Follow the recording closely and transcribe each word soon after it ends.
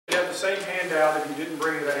same handout. If you didn't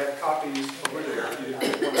bring it, I have copies over there. If you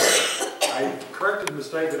didn't get one, I corrected the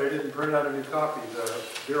mistake that I didn't print out a new copy. The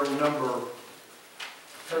serial number,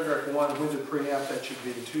 paragraph 1, with the preamp, that should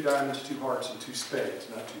be 2 diamonds, 2 hearts, and 2 spades,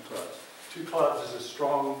 not 2 clubs. 2 clubs is a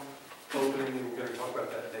strong opening, and we're going to talk about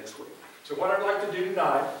that next week. So what I'd like to do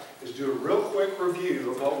tonight is do a real quick review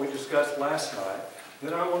of what we discussed last night.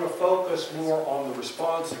 Then I want to focus more on the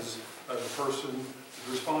responses of the person,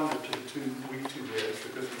 the responder to the week 2 bids,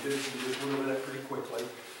 because we just went over that pretty quickly.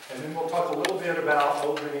 And then we'll talk a little bit about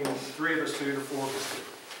opening 3 of a suit or 4 of a suit.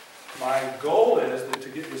 My goal is to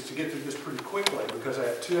get through this pretty quickly, because I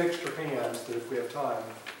have 2 extra hands that if we have time,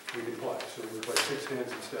 we can play. So we play 6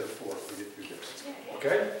 hands instead of 4 if we get through this.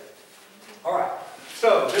 Okay? All right.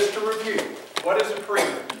 So just to review, what is a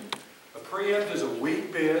preempt? A preempt is a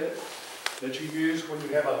weak bid that you use when you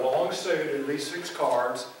have a long suit, at least 6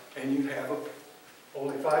 cards, and you have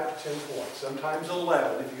only 5 to 10 points, sometimes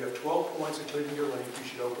 11. If you have 12 points including your length, you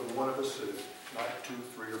should open 1 of a suit, not 2,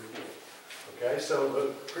 3, or 4. Okay, so the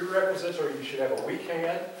prerequisites are you should have a weak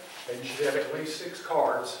hand, and you should have at least 6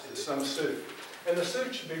 cards in some suit. And the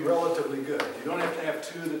suit should be relatively good. You don't have to have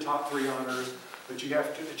 2 of the top 3 honors, but you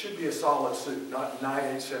have to. It should be a solid suit, not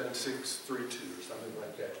 9, 8, 7, 6, 3, 2, or something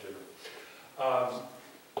like that.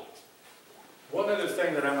 One other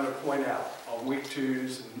thing that I'm going to point out on week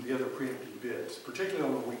 2s and the other preemptive bids, particularly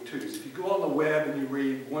on the week 2s, if you go on the web and you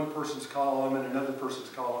read one person's column and another person's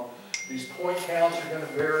column, these point counts are going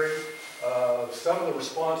to vary. Some of the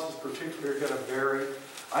responses particularly are going to vary.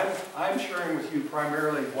 I'm sharing with you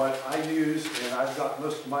primarily what I use, and I've got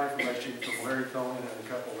most of my information from Larry Cohen and a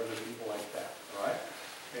couple of other people like that. All right?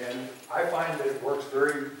 And I find that it works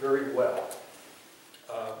very, very well.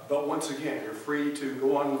 But once again, you're free to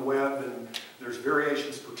go on the web, and there's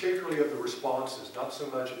variations, particularly of the responses, not so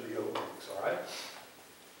much of the openings, all right?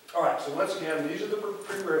 All right, so once again, these are the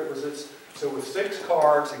prerequisites. So with 6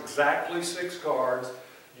 cards, exactly 6 cards,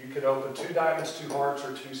 you can open 2 diamonds, 2 hearts,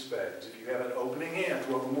 or 2 spades. If you have an opening hand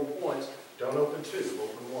to open more points, don't open 2,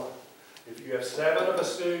 open 1. If you have 7 of a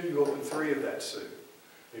suit, you open 3 of that suit.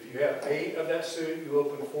 If you have 8 of that suit, you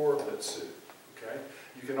open 4 of that suit, okay?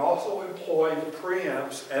 You can also employ the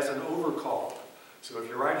preempts as an overcall. So if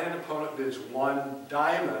your right-hand opponent bids 1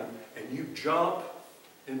 diamond and you jump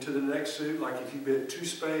into the next suit, like if you bid 2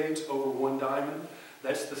 spades over 1 diamond,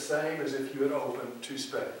 that's the same as if you had opened 2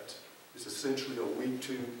 spades. It's essentially a week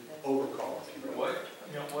 2 overcall, if you will.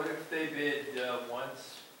 What if they bid 1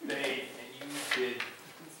 spade and you bid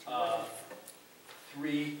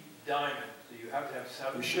 3 diamonds? Do you have to have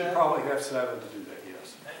 7? You should probably have 7 to do that,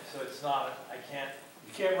 yes. So it's not, I can't.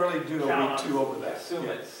 You can't really do a week 2 over that. Assume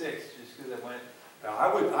it's 6 just because I went. Now,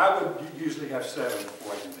 I would usually have 7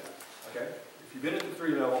 before I do that. Okay? If you've been at the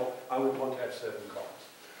 3 level, I would want to have 7 cards.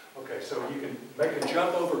 Okay, so you can make a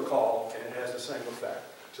jump over call and it has the same effect.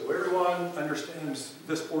 So everyone understands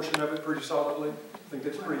this portion of it pretty solidly? I think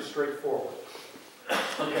that's pretty straightforward.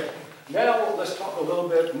 Okay, now let's talk a little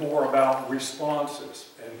bit more about responses.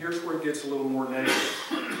 And here's where it gets a little more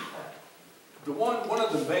negative. One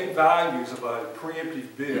of the main values of a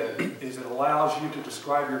preemptive bid is it allows you to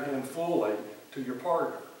describe your hand fully to your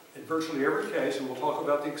partner. In virtually every case, and we'll talk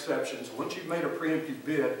about the exceptions, once you've made a preemptive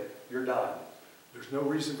bid, you're done. There's no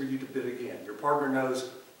reason for you to bid again. Your partner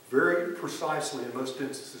knows very precisely in most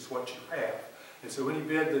instances what you have. And so any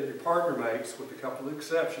bid that your partner makes, with a couple of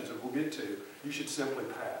exceptions that we'll get to, you should simply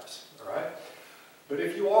pass. All right? But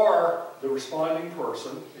if you are the responding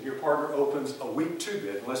person and your partner opens a week 2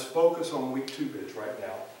 bid, and let's focus on week 2 bids right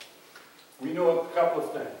now, we know a couple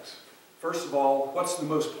of things. First of all, what's the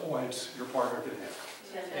most points your partner can have?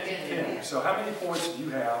 10. So how many points do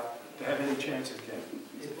you have to have any chance at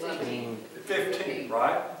getting? 15,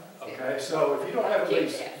 right? Okay, so if you don't have at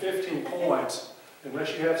least 15 points,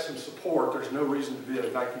 unless you have some support, there's no reason to bid.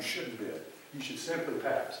 In fact, you shouldn't bid. You should simply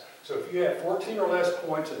pass. So if you have 14 or less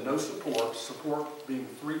points and no support, support being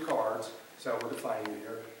 3 cards, that's how we're defining it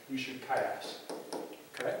here, you should pass.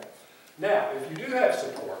 Okay? Now, if you do have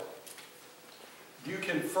support, you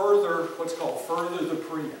can further, what's called further the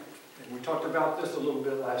preempt. And we talked about this a little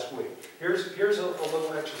bit last week. Here's a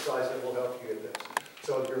little exercise that will help you in this.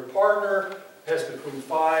 So if your partner has between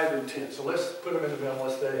 5 and 10, so let's put them in the middle,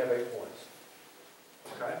 let's say they have 8 points.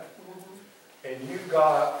 Okay? And you've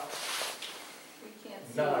got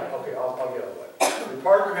 9. Okay, I'll get away. Your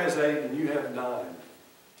partner has 8 and you have 9.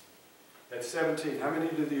 That's 17. How many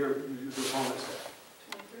do your opponents have?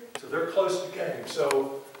 23. So they're close to game.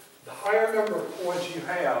 So the higher number of points you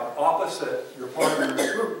have opposite your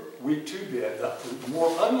partner's week 2 bid, the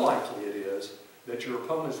more unlikely it is that your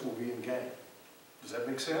opponents will be in game. Does that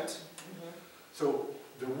make sense? So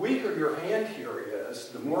The weaker your hand here is,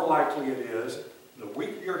 the more likely it is, the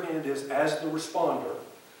weaker your hand is as the responder,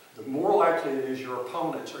 the more likely it is your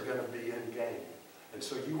opponents are going to be in game. And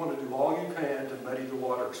so you want to do all you can to muddy the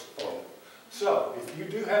waters for them. So, if you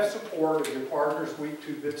do have support of your partner's weak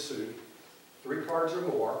 2-bit suit, 3 cards or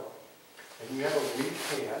more, and you have a weak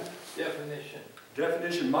hand.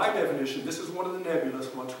 Definition, my definition, this is one of the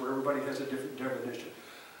nebulous ones where everybody has a different definition.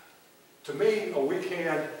 To me, a weak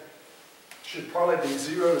hand should probably be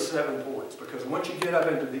 0 to 7 points, because once you get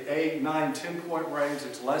up into the 8, 9, 10-point range,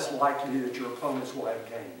 it's less likely that your opponents will have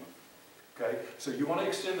game. Okay? So you want to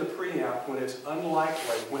extend the preamp when it's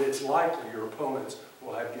unlikely, when it's likely your opponents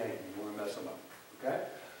will have game. You want to mess them up. Okay?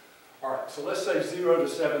 All right, so let's say 0 to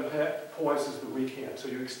 7 points is the weak hand. So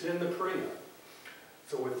you extend the preamp.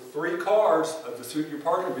 So with 3 cards of the suit your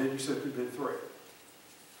partner bid, you simply bid 3.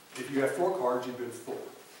 If you have 4 cards, you bid 4.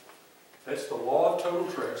 That's the law of total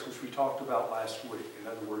tricks, which we talked about last week. In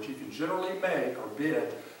other words, you can generally make or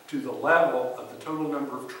bid to the level of the total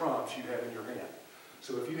number of trumps you have in your hand.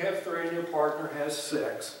 So if you have 3 and your partner has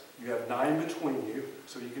 6, you have 9 between you,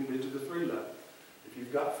 so you can bid to the 3 level. If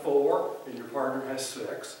you've got 4 and your partner has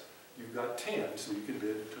 6, you've got 10, so you can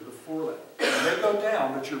bid to the 4 level. And they go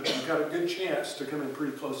down, but you've got a good chance to come in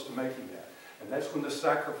pretty close to making that. And that's when the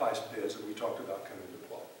sacrifice bids that we talked about come into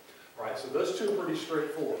play. All right, so those 2 are pretty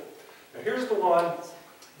straightforward. Now here's the one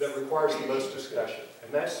that requires the most discussion,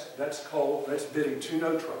 and that's bidding 2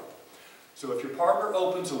 no trump. So if your partner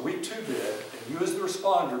opens a weak 2 bid, and you as the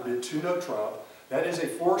responder bid 2 no trump, that is a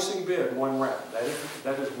forcing bid 1 round.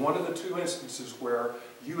 That is one of the 2 instances where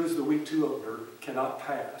you as the weak 2 opener cannot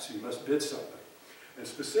pass. You must bid something. And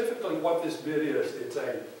specifically what this bid is,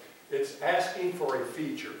 it's asking for a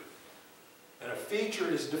feature. And a feature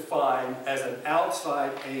is defined as an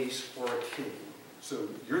outside ace or a king. So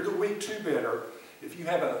you're the weak 2 bidder. If you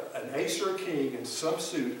have an ace or a king in some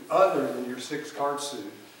suit other than your 6-card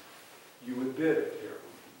suit, you would bid it here.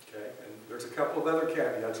 Okay? And there's a couple of other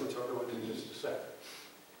caveats, which I'll go into in just a second.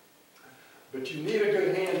 But you need a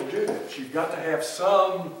good hand to do this. You've got to have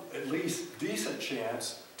some, at least, decent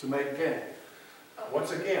chance to make game.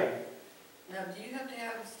 Once again. Now, do you have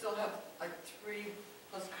to still have like 3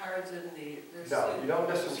 plus cards in their suit? No, you don't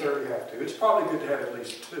necessarily have to. It's probably good to have at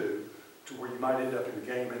least 2. To where you might end up in the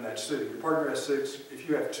game in that suit. Your partner has 6. If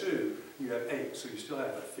you have 2, you have 8. So you still have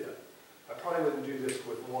a 5th. I probably wouldn't do this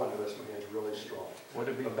with 1 unless my hand's really strong. Would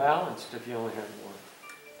it be balanced if you only have 1?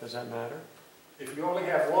 Does that matter? If you only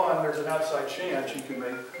have 1, there's an outside chance you can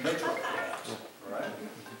make no trump perhaps. All right?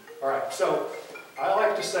 All right. So I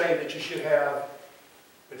like to say that you should have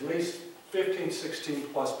at least 15, 16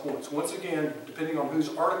 plus points. Once again, depending on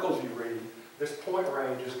whose articles you read, this point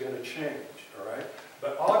range is going to change. All right?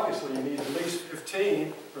 But obviously you need at least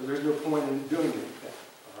 15 or there's no point in doing anything,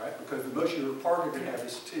 all right? Because the most your partner can have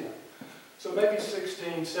is 10. So maybe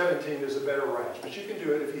 16, 17 is a better range. But you can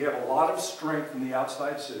do it if you have a lot of strength in the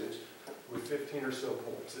outside suits with 15 or so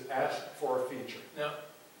points. It asks for a feature. Now,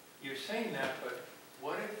 you're saying that, but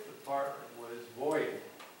what if the partner was void?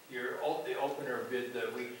 The opener bid the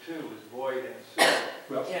week 2 was void and suit.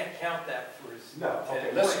 Well, you can't count that for his... No,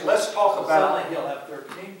 okay, let's talk about... Suddenly he'll have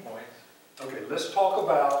 13 points. Okay, let's talk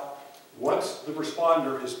about, once the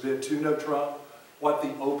responder has bid 2 no trump, what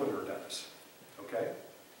the opener does, okay?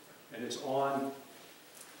 And it's on...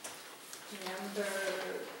 Number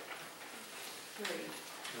 3.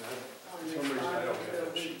 For some reason I don't have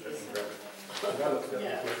that sheet. Let me grab it. I gotta look at it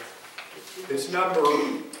Yeah. quick. It's number,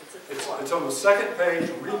 it's on the 2nd page,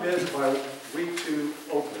 rebids by week 2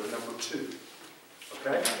 opener, number 2,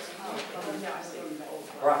 okay?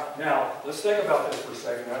 All right, now, let's think about this for a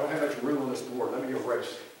second. I don't have much room on this board. Let me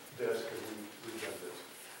erase this because we've done this.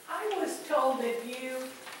 I was told if you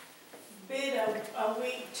bid a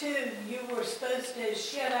week 2, you were supposed to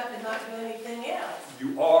shut up and not do anything else.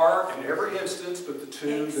 You are in every instance but the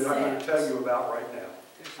 2 that I'm going to tell you about right now.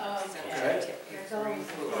 Okay. There's always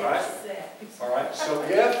a All right. All right, so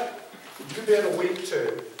if you bid a week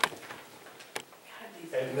 2,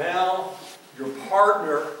 and now your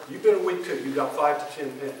partner, you've been a week 2, you've got 5 to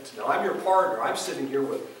 10 pins. Now I'm your partner, I'm sitting here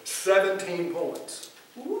with 17 points.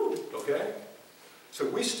 Okay? So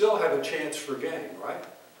we still have a chance for game, right?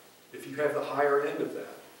 If you have the higher end of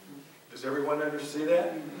that. Does everyone understand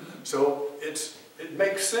that? So it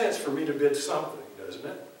makes sense for me to bid something, doesn't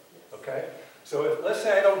it? Okay? So let's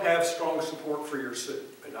say I don't have strong support for your suit,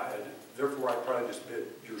 and therefore I probably just bid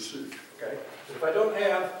your suit, okay? But if I don't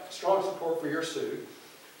have strong support for your suit,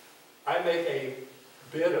 I make a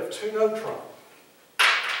bid of 2 no trump.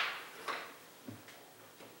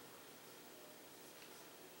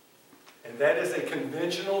 And that is a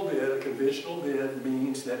conventional bid. A conventional bid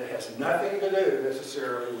means that it has nothing to do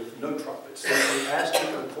necessarily with no trump. It's simply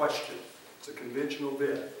asking a question. It's a conventional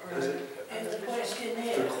bid. Does it? And the question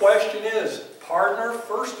The is, question is, partner,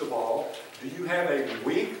 first of all, do you have a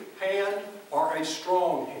weak hand or a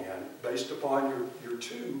strong hand based upon your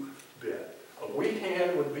two bid? A weak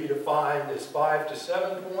hand would be defined as 5 to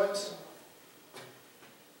 7 points.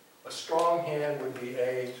 A strong hand would be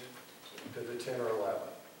 8 to the 10 or 11.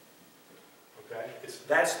 Okay?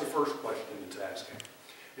 That's the first question it's asking.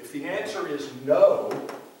 If the answer is no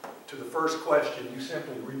to the first question, you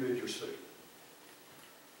simply rebid your suit.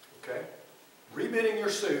 Okay? Rebidding your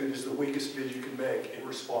suit is the weakest bid you can make in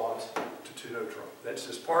response to no trump. That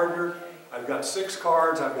says, partner, I've got 6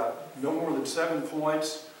 cards, I've got no more than 7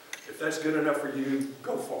 points. If that's good enough for you,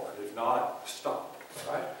 go for it. If not, stop.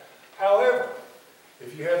 All right? However,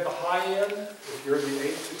 if you have the high end, if you're in the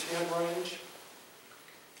 8 to 10 range,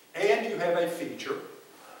 and you have a feature,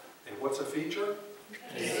 and what's a feature?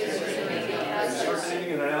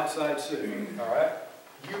 Inserting an outside suit. All right?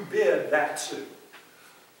 You bid that suit.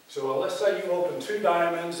 So let's say you open 2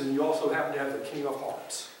 diamonds and you also happen to have the king of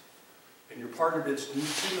hearts. And your partner bids 2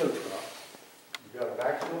 no trump. You've got a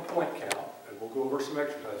maximum point count, and we'll go over some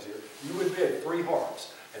exercise here. You would bid 3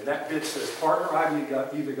 hearts. And that bid says, partner, I've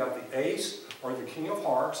either got the ace or the king of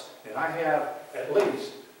hearts, and I have at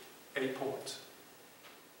least 8 points.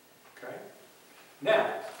 Okay? Now,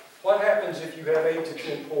 what happens if you have 8 to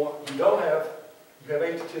 10 points? You have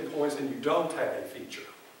 8 to 10 points and you don't have a feature.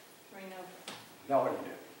 3 no. Now what do you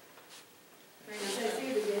do? it says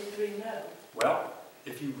here to get 3 no. Well,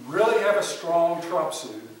 if you really have a strong trump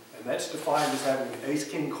suit, and that's defined as having the ace,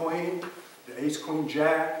 king, queen, the ace, queen,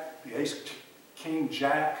 jack, the ace, king,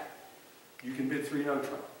 jack, you can bid 3 no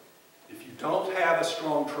trump. If you don't have a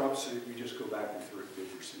strong trump suit, you just go back and bid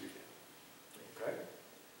your suit again. Okay?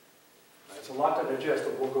 That's a lot to digest,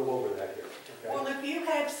 but we'll go over that here. Okay? Well, if you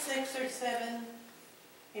have 6 or 7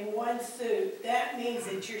 in one suit, that means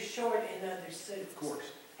that you're short in other suits. Of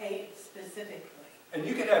course. 8 specifically. And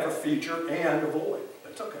you can have a feature and a void.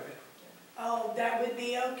 That's okay. Oh, that would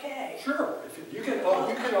be okay. Sure. You can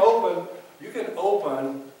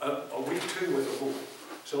open a week 2 with a void.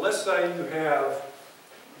 So let's say you have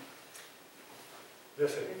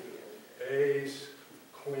this ace,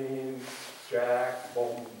 queen, jack,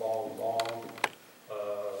 boom, boom, boom.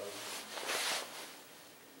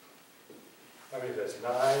 I mean, that's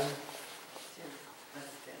 9. 10.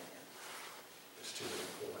 That's 10, It's 2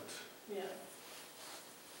 points. Yeah.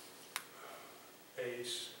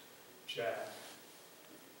 Ace, jack,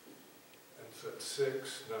 and so it's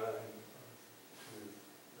 6, 9, 2,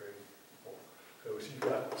 3, 4. So you've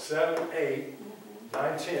got 7, 8,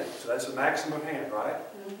 9, 10. So that's the maximum hand, right?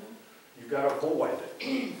 You've got a void.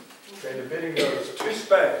 Okay, the bidding goes 2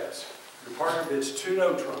 spades. Your partner bids 2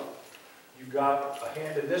 no trump. You've got a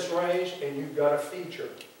hand in this range, and you've got a feature.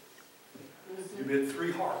 You bid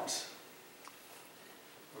 3 hearts.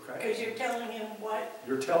 Okay? Because you're telling him what?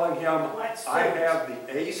 You're telling him, What suit? I have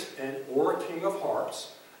the ace and or king of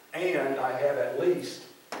hearts, and I have at least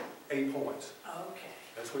 8 points. Okay.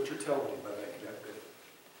 That's what you're telling him by making that bid.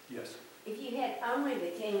 Yes. If you had only the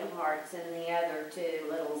king of hearts and the other 2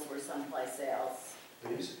 littles were someplace else,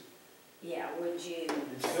 These? yeah, would you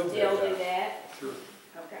You'd still do still do that. that? Sure.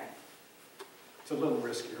 Okay. It's a little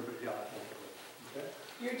riskier, but yeah, I think it would. Okay?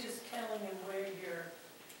 You're just telling him where your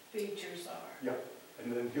features are. Yeah.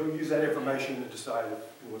 And then he'll use that information to decide if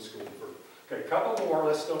he wants to go further. Okay, a couple more.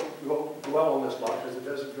 Let's don't dwell on this lot because it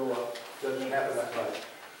doesn't go up, doesn't happen that much.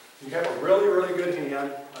 You have a really, really good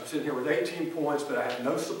hand. I'm sitting here with 18 points, but I have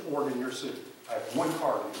no support in your suit. I have 1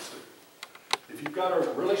 card in your suit. If you've got a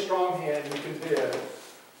really strong hand, you can bid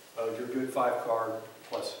your good 5 card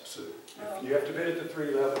plus suit. If you have to bid at the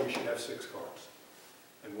 3 level, you should have 6 cards.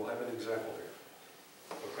 And we'll have an example here.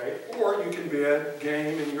 Okay? Or you can bid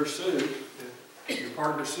game in your suit, your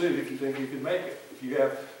partner's suit, if you think you can make it. If you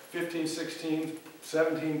have 15, 16,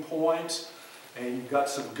 17 points, and you've got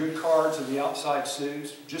some good cards in the outside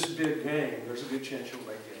suits, just bid game. There's a good chance you'll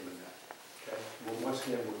make game in that. Okay? Well, once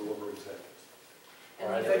again, we'll go over examples. All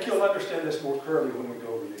right, I think you'll understand this more clearly when we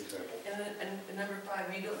go over the example. And number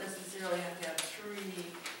 5, you don't necessarily have to have 3.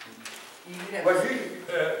 You could have. But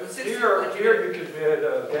with 6 here you could bid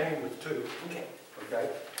a game with 2. Okay. Okay?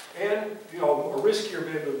 And, you know, a riskier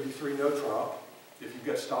bid would be 3 no trump. If you've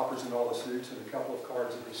got stoppers in all the suits and a couple of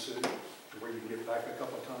cards in the suit, to where you can get back a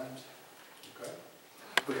couple of times. Okay?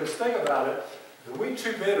 Because think about it, the week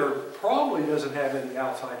 2 bidder probably doesn't have any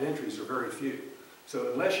outside entries, or very few.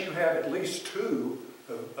 So unless you have at least 2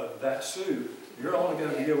 of that suit, you're only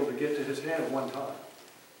going to be able to get to his hand 1 time.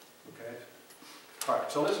 Okay? All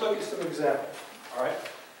right, so let's look at some examples, all right?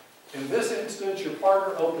 In this instance, your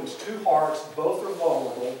partner opens 2 hearts, both are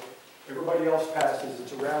vulnerable, everybody else passes,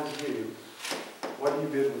 it's around to you. What do you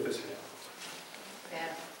bid with this hand?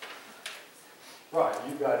 Bad. Right,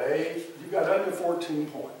 you've got under 14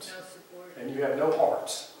 points, No support. and you have no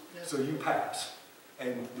hearts, No so you pass.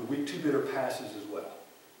 And the weak 2 bidder passes as well.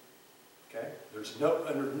 Okay? There's no,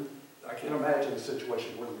 I can't imagine a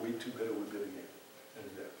situation where the weak 2 bidder would bid again.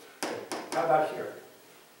 Okay. How about here?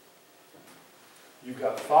 You've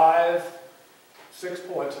got 6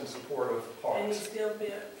 points in support of And he hearts. still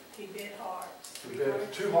he bid hearts. You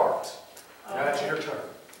bid 2 hearts. Now it's your turn.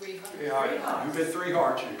 300. Three hearts. You bid 3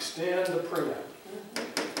 hearts, you extend the preamp.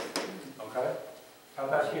 Okay? How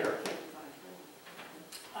about here?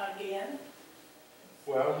 Again,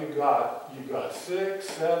 Well, you've got 6,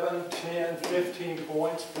 7, 10, 15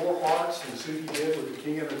 points, 4 hearts, and Suki did with the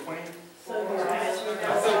king and the queen. so you're asking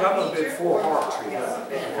I think I'm gonna bid 4 hearts with that,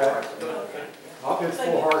 okay? Okay. I'll bid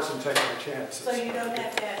 4 hearts and take my chances. So you don't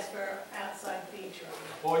have to ask for outside feature.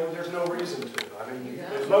 Well, there's no reason to. I mean,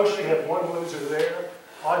 at most you have 1 loser there.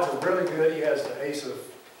 Odds are really good. He has the ace of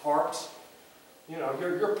hearts. You know,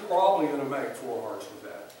 you're probably gonna make 4 hearts with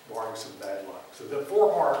that, barring some bad luck. So the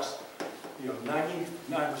 4 hearts, you know,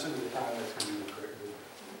 99% of the time that's gonna be the correct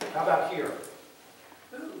bid. How about here?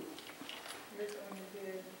 Ooh. You're going to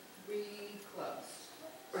bid 3 clubs.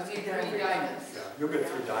 Or 3 diamonds. Yeah, you'll get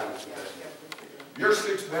 3 diamonds with that. Your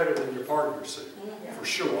suit's better than your partner's suit, for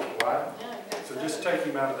sure, right? So just take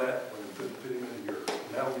him out of that one and put him into yours,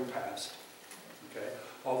 and that'll be passed. Okay?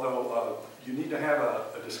 Although you need to have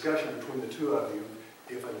a discussion between the 2 of you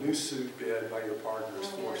if a new suit bid by your partner is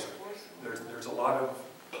forcing. There's a lot of,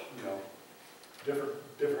 you know,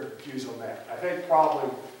 different views on that. I think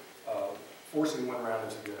probably forcing one round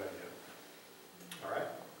is a good idea. All right?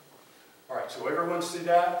 All right, so everyone see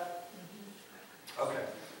that? Okay.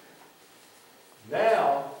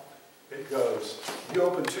 Now, it goes, you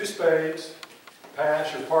open 2 spades,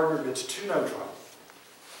 pass, your partner gets 2 no trump.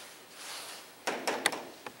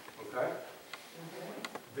 Okay?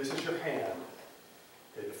 This is your hand.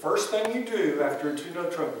 Okay, the first thing you do after a 2 no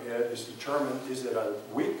trump bid is determine, is it a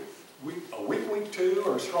weak 2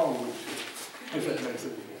 or a strong weak 2? If that makes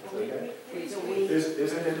it okay? It's a week.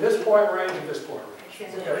 Is it in this point range or this point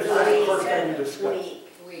range? Okay, that's the first thing you discuss.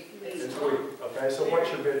 Week. It's weak, okay, so what's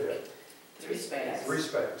your bid then? 3 spades. 3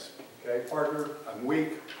 spades. Okay, partner, I'm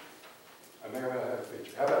weak. I may or may not have a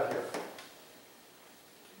feature. How about here?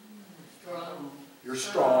 Strong. You're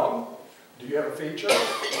strong. Do you have a feature?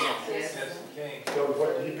 Yes. That's the king. So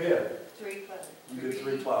what did you bid? 3 clubs. You did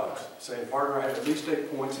 3 clubs. Saying, partner, I have at least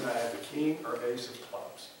 8 points and I have the king or ace of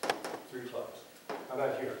clubs. 3 clubs. How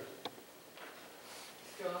about here?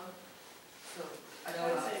 Strong. So, I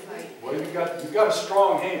know outside. Well, you've got a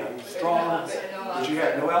strong hand, strong, but you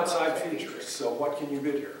have no outside features. So what can you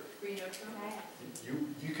bid here? 3 no trump.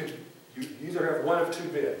 You either have one of 2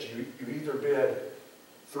 bids. You either bid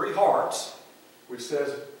 3 hearts, which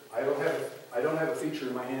says I don't have a feature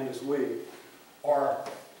in my hand is weak, or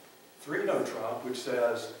 3 no trump, which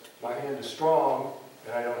says my hand is strong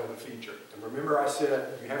and I don't have a feature. And remember I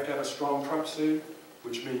said you have to have a strong trump suit,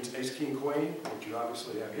 which means ace, king, queen, which you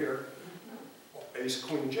obviously have here, ace,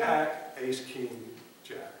 queen, jack, ace, king,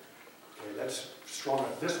 jack. Okay, that's strong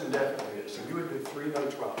enough. This one definitely is. So you would do 3 no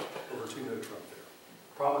trump over 2 no trump there,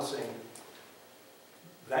 promising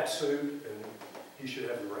that suit and he should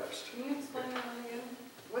have the rest. Can you explain that one again?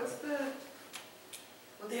 What's the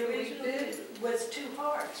The original bid? was 2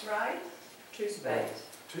 hearts, right? 2 spades.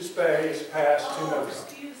 2 spades, pass, 2 no Oh, trump.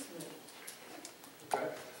 excuse me. Okay?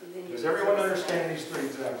 So then you- Does everyone understand these 3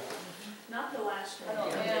 examples? Not the last one.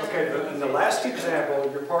 Yeah. Okay, in the last example,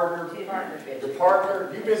 your partner,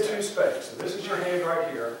 you bid 2 spades. So this is your hand right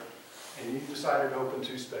here, and you decided to open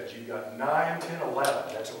 2 spades. You've got 9, 10,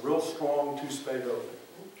 11. That's a real strong 2-spade opening.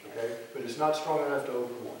 Okay? But it's not strong enough to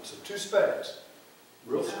open 1. So 2 spades,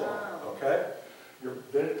 real strong. Okay?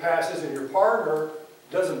 Then it passes, and your partner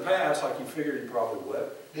doesn't pass like you figured he probably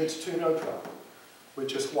would. It's 2 no trump,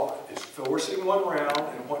 which is what? It's forcing 1 round,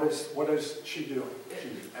 and what is she doing?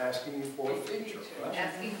 She's asking you for a feature, right?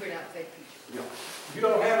 Asking for an outside feature. Yeah. You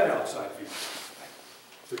don't have an outside feature,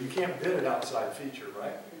 so you can't bid an outside feature,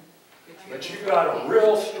 right? But you've got a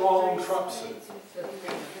real strong trump suit,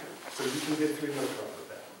 so you can get 3 no trump with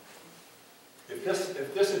that.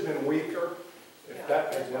 If this had been weaker, if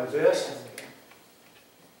that had done this,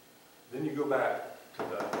 then you go back to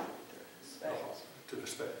the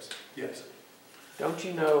spades. Yes. Don't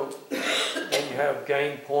you know when you have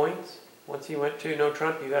gained points? Once he went 2 no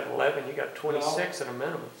trump, you got 11, you got 26 at a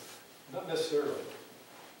minimum. Not necessarily.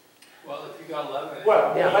 Well, if you got 11.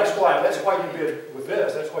 Well, Yeah. that's why you bid with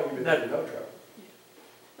this, that's why you bid through no trump.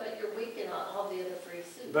 But you're weak in all the other three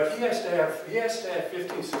suits. But he has to have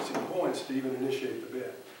 15, 16 points to even initiate the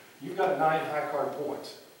bid. You've got 9 high card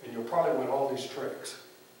points, and you'll probably win all these tricks.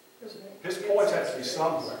 His points have to be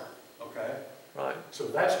somewhere, okay? Right. So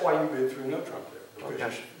that's why you bid through no trump there,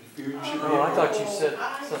 because Okay. you feel you should be. Oh, I thought you Oh, said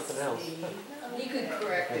I something else. see. He could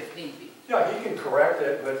correct if need be. Yeah, he can correct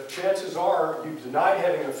it, but chances are you denied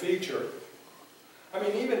having a feature. I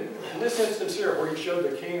mean, even in this instance here, where you showed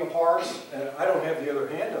the king of hearts, and I don't have the other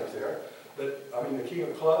hand up there, but, I mean, the king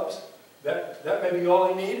of clubs, that may be all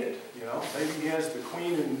he needed, you know? Maybe he has the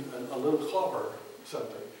queen and a little club or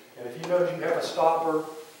something. And if he knows you have a stopper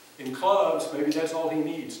in clubs, maybe that's all he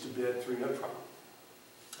needs to bid through no trump.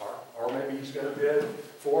 Or maybe he's going to bid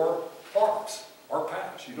for hearts or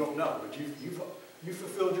pass, you don't know, but you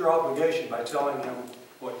fulfilled your obligation by telling him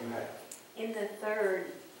what you have. In the third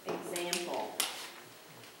example,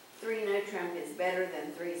 3 no trump is better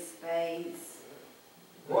than 3 spades.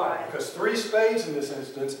 Right, because 3 spades in this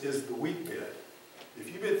instance is the weak bid.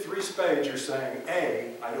 If you bid 3 spades, you're saying,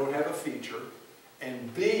 A, I don't have a feature,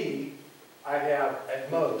 and B, I have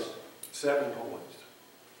at most 7 points.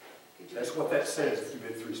 Could you That's go what 4 that says spades? if you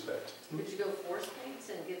bid 3 spades. Could you go 4 spades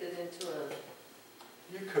and get it into a,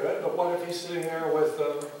 You could, but what if he's sitting there with,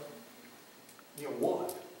 1 or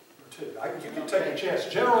 2? You can take a chance.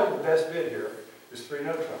 Generally, the best bid here is 3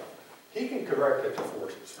 no trump. He can correct it to 4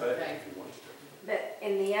 spades Okay. if he wants to. But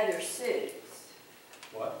in the other suits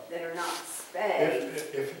What? that are not spades,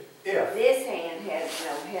 If, this hand has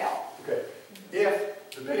no help. okay,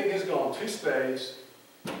 if the bidding has gone 2 spades,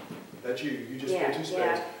 that's you just bid 2 spades.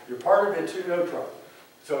 Yeah. Your partner bid 2 no trump.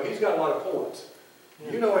 So he's got a lot of points.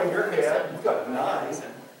 You know in your head, you've got 9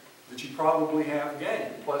 that you probably have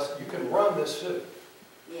game. Plus, you can run this suit.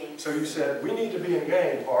 Yeah. So you said, we need to be in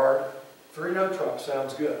game, hard. 3 no trump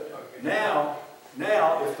sounds good. Okay. Now,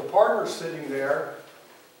 if the partner's sitting there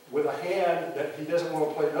with a hand that he doesn't want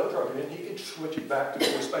to play no trump in, he can switch it back to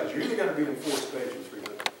 4 spades. You're either going to be in 4 spades or 3 no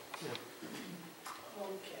trump.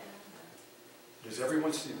 Okay, Does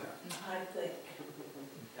everyone see that? I think.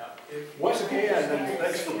 Now, if- Once again, and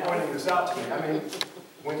thanks for pointing this out to me, I mean,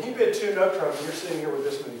 when he bid 2 no trump and you're sitting here with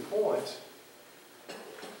this many points,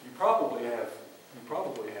 you probably have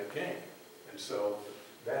game. And so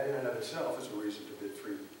that in and of itself is a reason to bid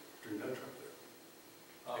 3 no trump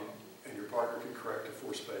there. And your partner can correct to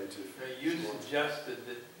 4 spades if You she wants. suggested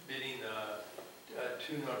that bidding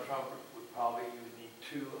 2 no trump would probably, you would need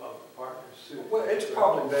 2 of the partner's suit. Well, it's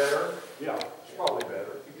probably better, yeah, it's probably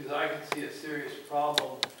better. Because I can see a serious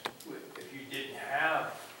problem with, if you didn't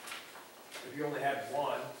have, if you only had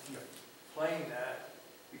 1, playing that,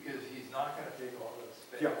 because he's not gonna take all those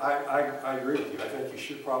spades. Yeah, I agree with you. I think you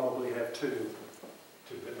should probably have 2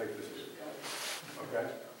 to make this bid. Okay?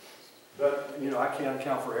 But, I can't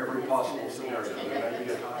account for every possible scenario. There may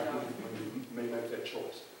be a time when you may make that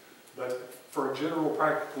choice. But for a general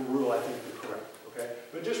practical rule, I think you're correct, okay?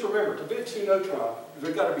 But just remember, to bid 2 no trump,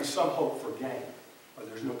 there's got to be some hope for gain, or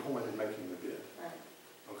there's no point in making the bid,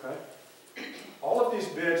 okay? All of these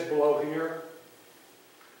bids below here,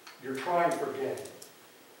 you're trying for gain.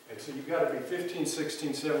 And so you've got to be 15,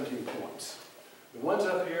 16, 17 points. The ones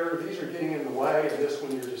up here, these are getting in the way, and this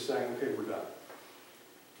one you're just saying, okay, we're done.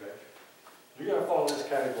 Okay? You're going to fall in this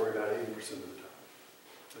category about 80% of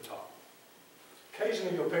the top.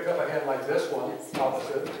 Occasionally you'll pick up a hand like this one,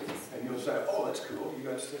 opposite, and you'll say, oh, that's cool, you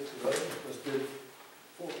got 6 of those, let's bid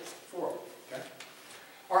 4 of them, okay?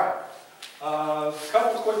 All right, a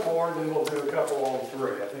couple quick more, then we'll do a couple on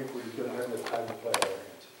 3. I think we're going to have enough time to play our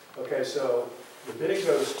hands. Okay, so the bidding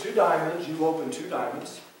goes 2 diamonds, you open 2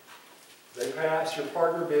 diamonds. They pass, your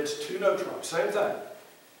partner bids 2 no trump, same thing.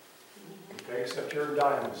 Okay, except you're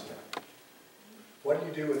diamonds now. What do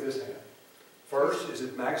you do with this hand? First, is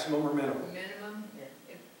it maximum or minimum? minimum?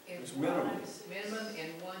 It's minimum. Minimum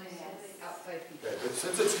and 1 is outside feature. Okay, but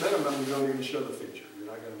since it's minimum, you don't even show the feature. You're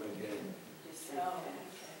not going to make game.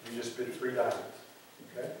 You just bid 3 diamonds.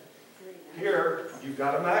 Okay? Here, you've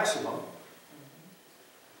got a maximum,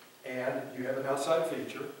 and you have an outside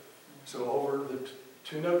feature. So over the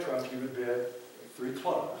 2 no trumps, you would bid 3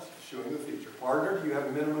 clubs, showing the feature. Partner, do you have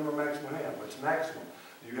a minimum or maximum hand? What's maximum?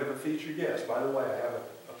 Do you have a feature? Yes. By the way, I have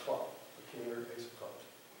a club, a king or ace of clubs.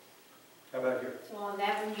 How about here? So on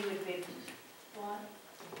that one, you would bid what?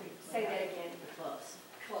 Say that again. Clubs.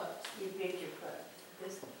 Clubs. You bid your club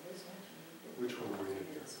This one. Which one were we in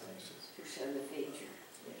here? to show the feature.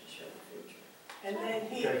 Yeah, to show the feature. And then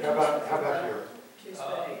he. Okay, how about here? 2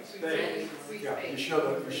 spades. Spades. Yeah, you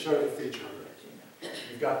show the feature.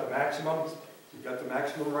 You've got the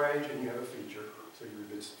maximum range, and you have a feature. So your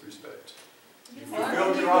bid's 3 spades. You What?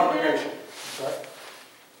 fulfilled your obligation. Sorry?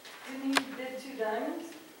 Didn't you bid 2 diamonds?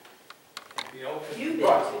 The open. You bid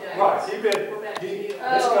Right, 2 diamonds. right, he bid, We're back to you.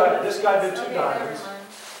 this guy bid 2 Okay, diamonds, never mind.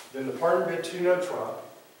 then the partner bid 2 no trump.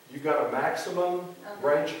 You've got a maximum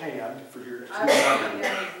range hand for your 2 I was diamonds.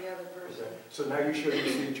 thinking that was the other person. Okay, so now you show your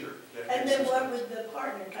feature. And then what would the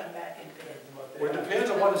partner come back and bid? Well, it depends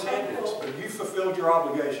on what his hand is, but you fulfilled your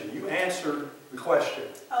obligation. You answered the question,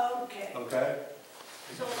 Okay. okay?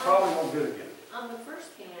 So You probably won't bid again. On the first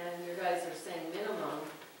hand, you guys are saying minimum,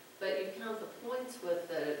 but you count the points with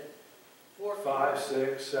the 4, 5,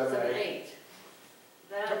 6, 7, 7, 8. 8. It's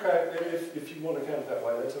That, okay, if you want to count it that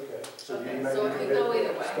way, that's okay. So you okay, may so need it to can go bid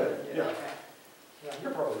either way. instead. Yeah, Okay. yeah,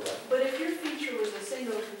 you're probably right. But if your feature was a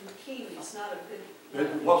singleton king, it's not a good.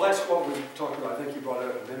 Well, that's what we talked about, I think you brought it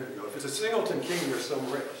up a minute ago. If it's a singleton king, there's some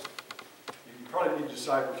risk. You probably need to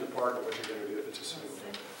decide with your partner what you're going to do if it's a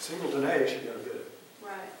singleton. Singleton ace, you're going to bid it.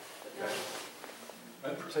 Right. Okay.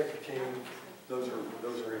 Unprotected king, those are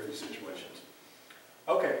iffy situations.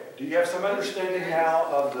 Okay, do you have some understanding now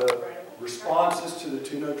of the responses to the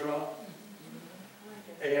 2 no trump?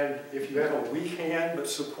 And if you have a weak hand but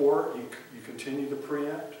support, you continue to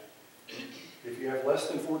preempt. If you have less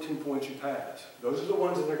than 14 points, you pass. Those are the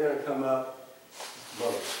ones that are going to come up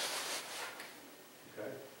most. Okay?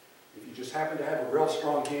 If you just happen to have a real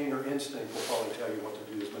strong hand or instinct, we'll probably tell you what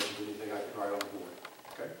to do as much as anything I can write on the board.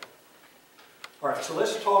 Okay? All right, so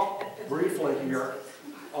let's talk briefly here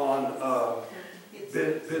on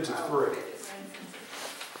bids of 3,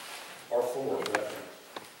 or 4 for that matter.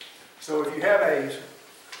 So if you have a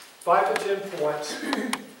 5 to 10 points,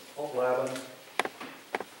 11,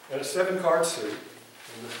 and a 7-card suit,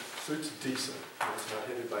 and the suit's decent, and it's not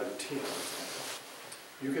hit by the 10,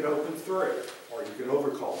 you can open 3, or you can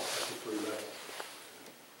overcall at the 3 level.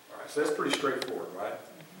 All right, so that's pretty straightforward, right?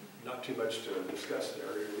 Not too much to discuss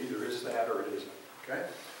there. It either is that or it isn't, okay?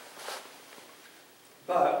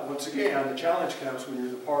 But, once again, the challenge comes when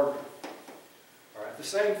you're the partner. All right,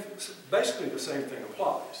 basically the same thing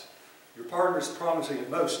applies. Your partner is promising at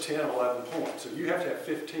most 10, 11 points. So you have to have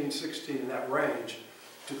 15, 16 in that range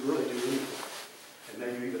to really do anything. And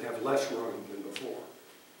then you even have less room than before.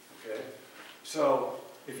 Okay? So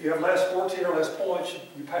if you have 14 or less points,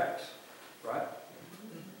 you pass. Right?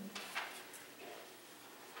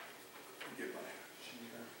 Get my sheet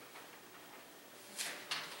here.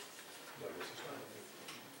 No, this is fine.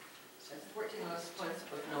 So 14 less points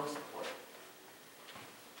with no support.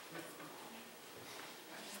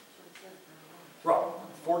 Right.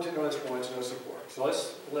 14 or less points, no support. So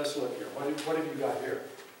let's look here. What have you got here?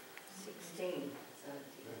 16, 17.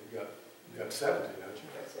 You got 17, don't you?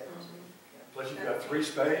 Plus you've got 3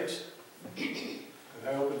 spades, and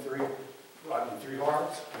I open 3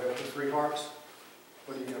 hearts, I open 3 hearts.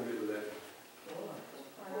 What are you going to do with that?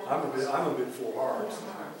 I'm a bid 4 hearts,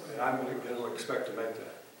 and I'm going to expect to make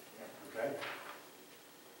that. Okay?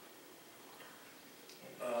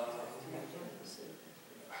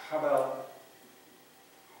 How about?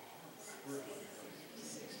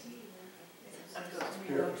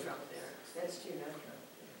 Here. That's 2 no trump.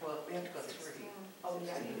 Well, we have to go 3. Oh,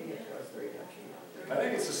 yeah, you have to go 3, don't you? I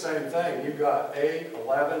think it's the same thing. You've got 8,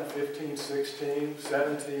 11, 15, 16,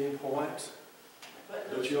 17 points,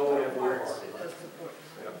 but you only have 1 heart.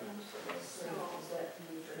 Yep.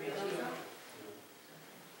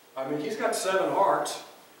 I mean, he's got 7 hearts.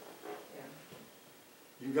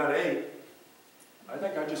 You've got 8. I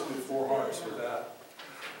think I just did 4 hearts with that.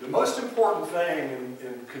 The most important thing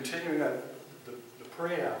in continuing the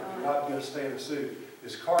preamp, if you're not going to stay in the suit,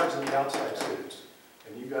 is cards in the outside suits.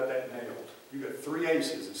 And you got that nailed. You got 3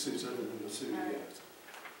 aces in suits other than the suit against.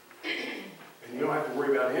 And you don't have to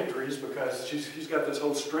worry about entries because she's got this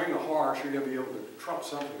whole string of hearts. You're going to be able to trump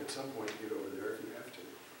something at some point to get over there if you have to.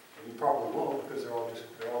 And you probably won't because they're all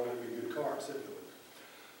going to be good cards.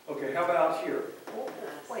 Okay, how about here?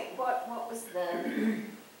 Wait, what was the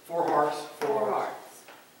 4 hearts, 4 hearts?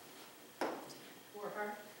 4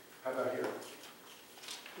 heart. How about here?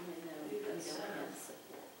 We don't have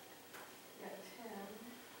support.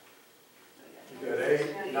 You got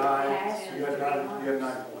 8, 9, you have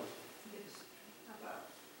 9 points.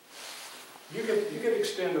 You can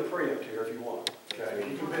extend the preempt here if you want. Okay,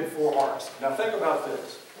 you can bid 4 hearts. Now think about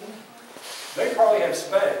this. They probably have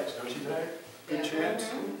spades, don't you think? Good chance.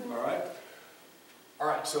 All right. All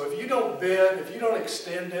right. So if you don't bid, if you don't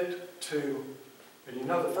extend it to, and you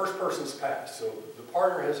know the first person's passed, so the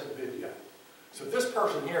partner hasn't bid yet. So this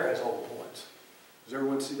person here has all the points. Does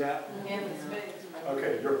everyone see that? And the spades.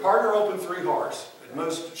 Okay, your partner opened 3 hearts. At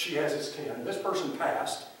most, she has his 10. This person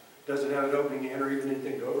passed, doesn't have an opening hand or even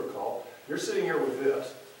anything to overcall. You're sitting here with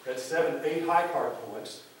this. That's 7, 8 high card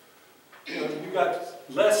points. You know, you got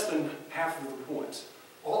less than half of the points.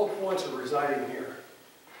 All the points are residing here,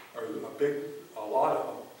 or a lot of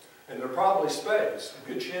them. And they're probably spades. A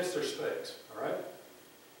good chance they're spades, all right?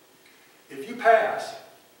 If you pass,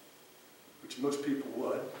 which most people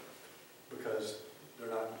would, because they're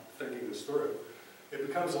not thinking this through, it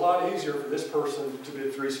becomes a lot easier for this person to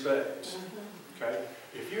bid 3 spades, okay?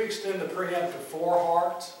 If you extend the preempt to 4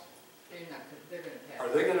 hearts, They're not, they're gonna pass.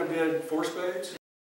 are they gonna bid 4 spades?